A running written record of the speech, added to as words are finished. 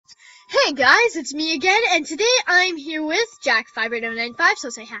Hey guys, it's me again, and today I'm here with Jack58095, so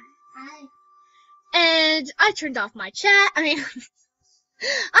say hi. Hi. And I turned off my chat. I'm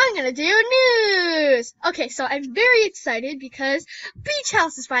gonna do news! Okay, so I'm very excited because Beach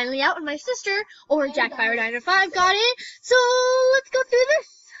House is finally out, and my sister, or Jack58095, got it, so let's go through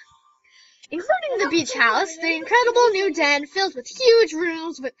this. Including the Beach House, the incredible new den filled with huge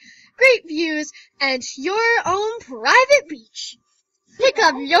rooms with great views, and your own private beach. Pick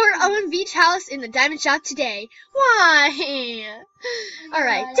up your own beach house in the diamond shop today. Why?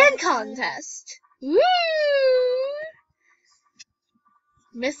 Alright, den contest. Woo!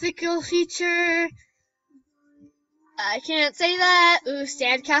 Mythical feature. I can't say that. Ooh,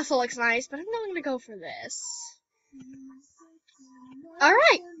 sandcastle looks nice, but I'm not gonna go for this.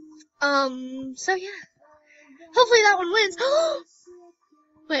 Alright. So yeah. Hopefully that one wins.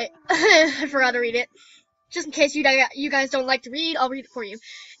 Wait, I forgot to read it. Just in case you guys don't like to read, I'll read it for you.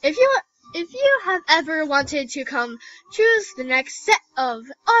 If you have ever wanted to come choose the next set of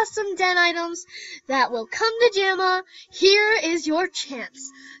awesome den items that will come to JAMA, here is your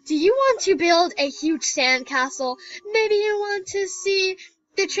chance. Do you want to build a huge sandcastle? Maybe you want to see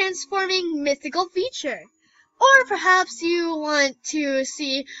the transforming mythical feature. Or perhaps you want to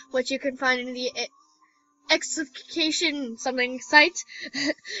see what you can find in the excavation something site.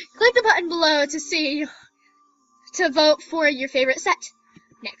 Click the button below to vote for your favorite set.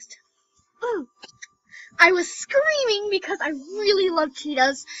 Next. I was screaming because I really love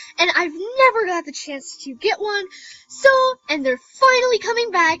cheetahs, and I've never got the chance to get one, and they're finally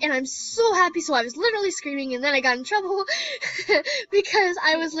coming back, and I'm so happy, so I was literally screaming, and then I got in trouble, because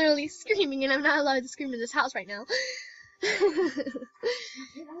I was literally screaming, and I'm not allowed to scream in this house right now.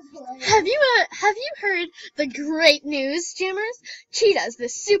 Have you heard the great news, Jammers? Cheetahs, the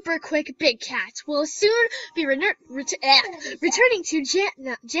super quick big cat, will soon be returning to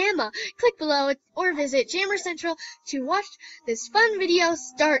JAMA. Click below or visit Jammer Central to watch this fun video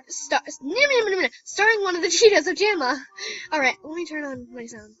starring one of the cheetahs of JAMA. Alright, let me turn on my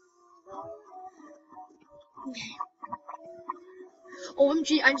sound. Okay.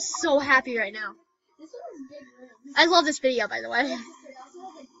 OMG, I'm so happy right now. I love this video, by the way.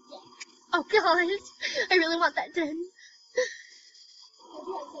 Oh god, I really want that den.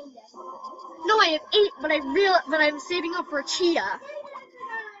 No, I have 8, but I'm saving up for a cheetah.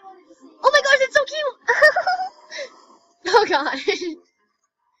 Oh my gosh, it's so cute! Oh god,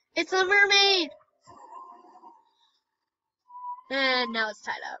 it's a mermaid. And now it's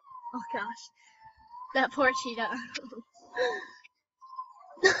tied up. Oh gosh, that poor cheetah.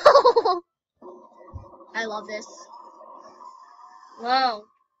 I love this. Whoa.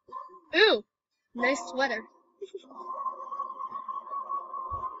 Ooh, nice sweater.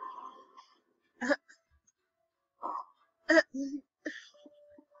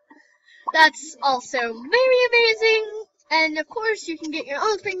 That's also very amazing. And of course, you can get your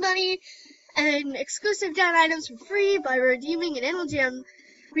own spring bunny and exclusive den items for free by redeeming an Animal Jam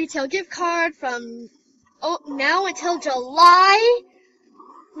retail gift card from now until July.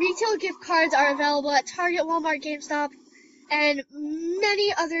 Retail gift cards are available at Target, Walmart, GameStop, and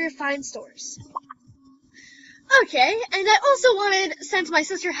many other fine stores. Okay, and I also wanted, since my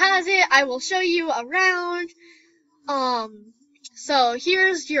sister has it, I will show you around. So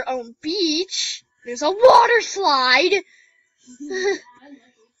here's your own beach. There's a water slide.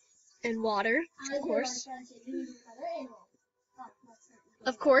 And water, of course.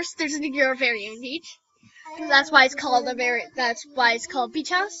 Of course, there's your very own beach. That's why it's called Beach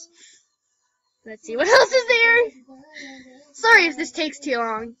House. Let's see what else is there. Sorry if this takes too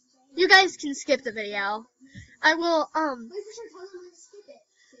long. You guys can skip the video. I will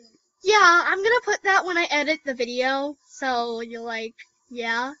yeah, I'm gonna put that when I edit the video, so you're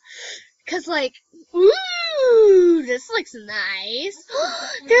yeah. 'Cause ooh, this looks nice.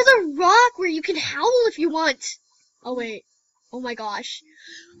 There's a rock where you can howl if you want. Oh wait. Oh my gosh.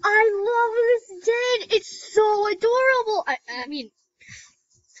 I love this den. It's so adorable. I mean,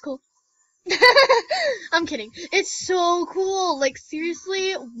 it's cool. I'm kidding. It's so cool.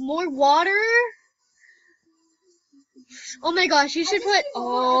 Seriously, more water? Oh my gosh, you should put,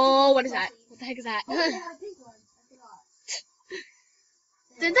 what is that? What the heck is that? Oh, yeah, a pink one. I forgot.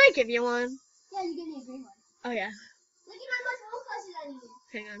 Didn't I give you one? Yeah, you gave me a green one. Oh yeah. Look at how much old questions I need.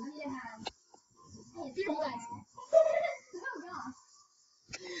 Hang on. I need to have. Hey, beautiful guys. Oh gosh.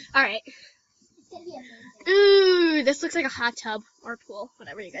 Alright. It's gonna be amazing. Ooh, this looks like a hot tub or a pool,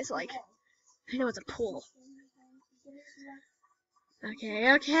 whatever you guys like. I know it's a pool.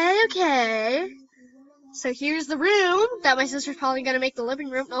 Okay. So here's the room that my sister's probably gonna make the living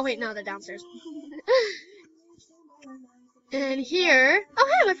room. Oh wait, no, they're downstairs. And here, oh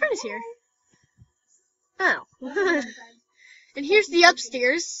hey, my friend is here. Oh. And here's the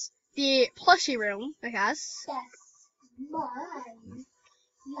upstairs, the plushie room, I guess. Yes. Mine.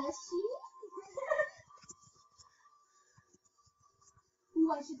 Plushie?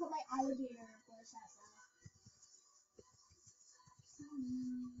 Ooh, I should put my alligator for a shot now.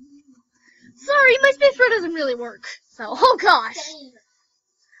 Sorry, my space bar doesn't really work. So, oh gosh. Same.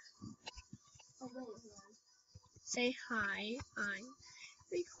 Oh, wait, hold on. Say hi, I'm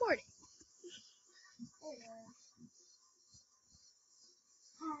recording.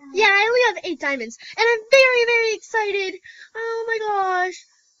 Yeah, I only have 8 diamonds, and I'm very, very excited. Oh my gosh.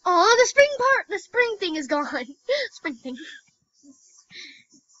 Oh, the spring thing is gone. Spring thing.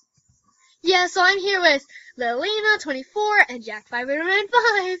 Yeah, so I'm here with Lilina 24 and Jack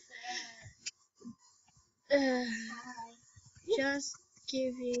 5095. Just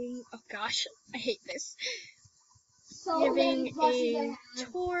giving, oh gosh, I hate this. So Giving many plushies I a have.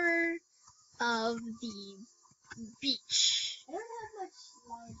 tour of the beach. I don't have much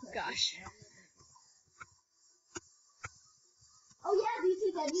long Gosh. Oh yeah,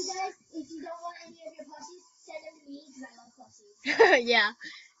 BTW guys, if you don't want any of your plushies, send them to me because I love plushies. Yeah.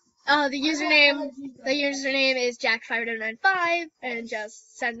 The username is Jack5095, and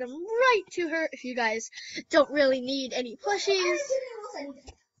just send them right to her if you guys don't really need any plushies.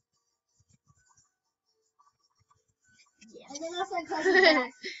 And then I'll send plushies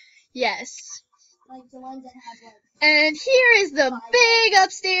back. Yes. Like the ones that have like. And here is the big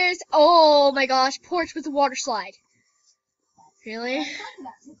upstairs. Oh my gosh, porch with a water slide. Really?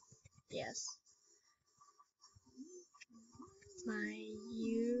 Yes.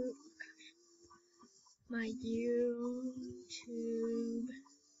 My YouTube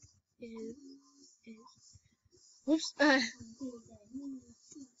is whoops.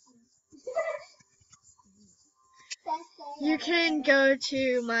 You can go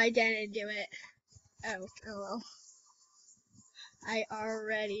to my den and do it. Oh well. I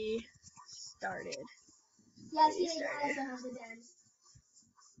already started. Yes, he also has a den.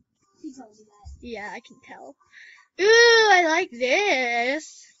 He told you that. Yeah, I can tell. Ooh, I like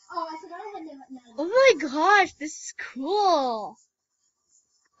this. Oh, I forgot I had no. Oh my gosh, this is cool.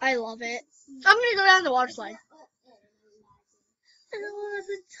 I love it. I'm gonna go down the water slide. There was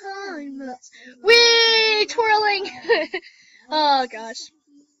a time that's wee twirling. Oh gosh,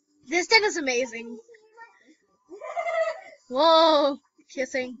 this den is amazing. Whoa,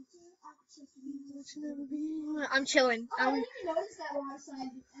 kissing. I'm chilling. I didn't even notice that water slide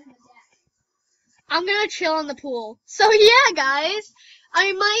on the deck. I'm gonna chill in the pool. So yeah, guys,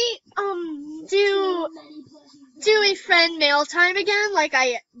 I might do a friend mail time again, like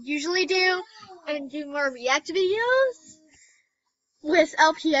I usually do, and do more react videos with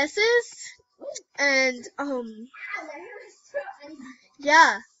LPSs, and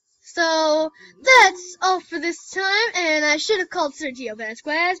yeah. So that's all for this time, and I should have called Sergio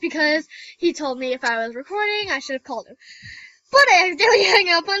Vasquez because he told me if I was recording, I should have called him. But I accidentally hung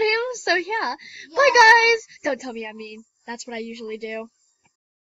up on him, so yeah. Bye guys! Don't tell me I'm mean. That's what I usually do.